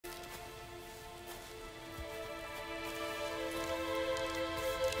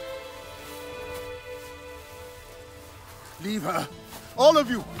Leave her. All of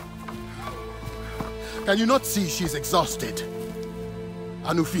you. Can you not see she's exhausted?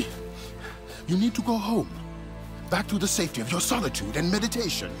 Anufi, you need to go home. Back to the safety of your solitude and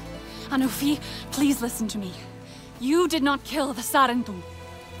meditation. Anufi, please listen to me. You did not kill the Sarentu.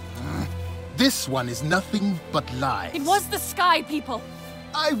 This one is nothing but lies. It was the Sky People.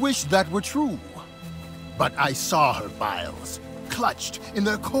 I wish that were true. But I saw her vials, clutched in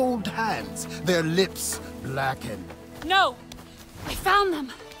their cold hands, their lips blackened. No! I found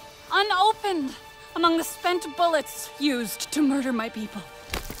them, unopened, among the spent bullets used to murder my people.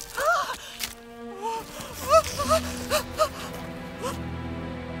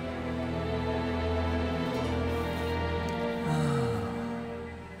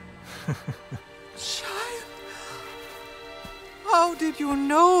 Child, how did you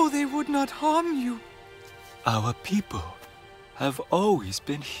know they would not harm you? Our people have always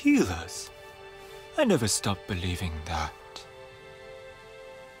been healers. I never stopped believing that.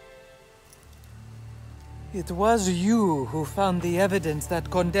 It was you who found the evidence that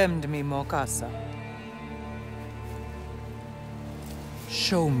condemned me, Mokasa.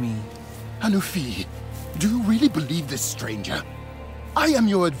 Show me. Anufi, do you really believe this stranger? I am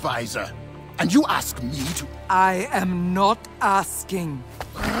your advisor, and you ask me to... I am not asking.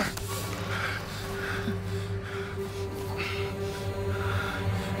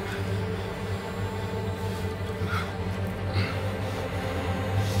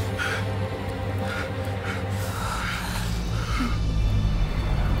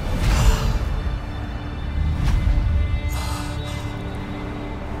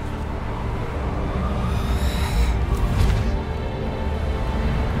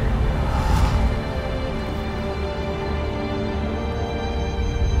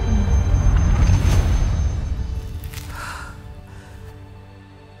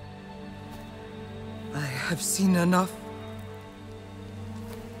 I've seen enough.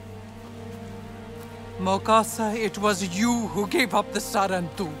 Mokasa, it was you who gave up the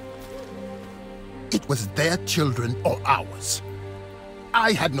Sarentu. It was their children or ours.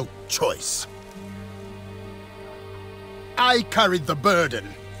 I had no choice. I carried the burden.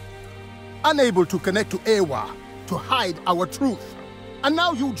 Unable to connect to Ewa, to hide our truth. And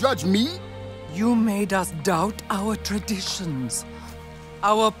now you judge me? You made us doubt our traditions,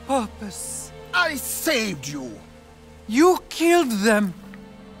 our purpose. I saved you! You killed them!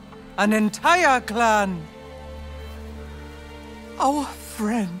 An entire clan! Our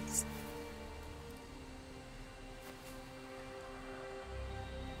friends!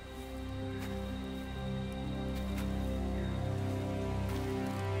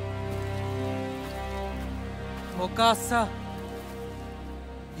 Mokasa,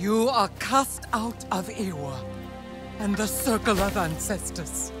 you are cast out of Ewa and the circle of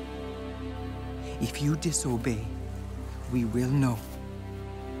ancestors. If you disobey, we will know.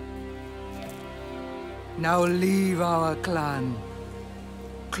 Now leave our clan,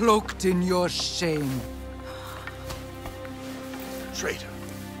 cloaked in your shame. Traitor.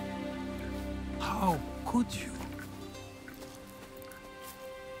 How could you?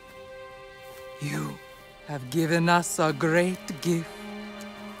 You have given us a great gift,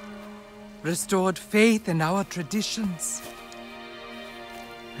 restored faith in our traditions,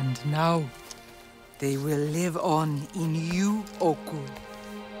 and now they will live on in you, Oku.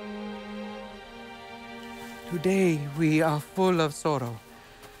 Today, we are full of sorrow,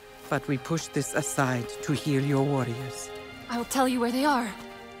 but we push this aside to heal your warriors. I will tell you where they are.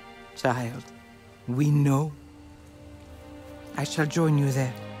 Child, we know. I shall join you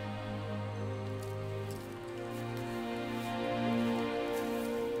there.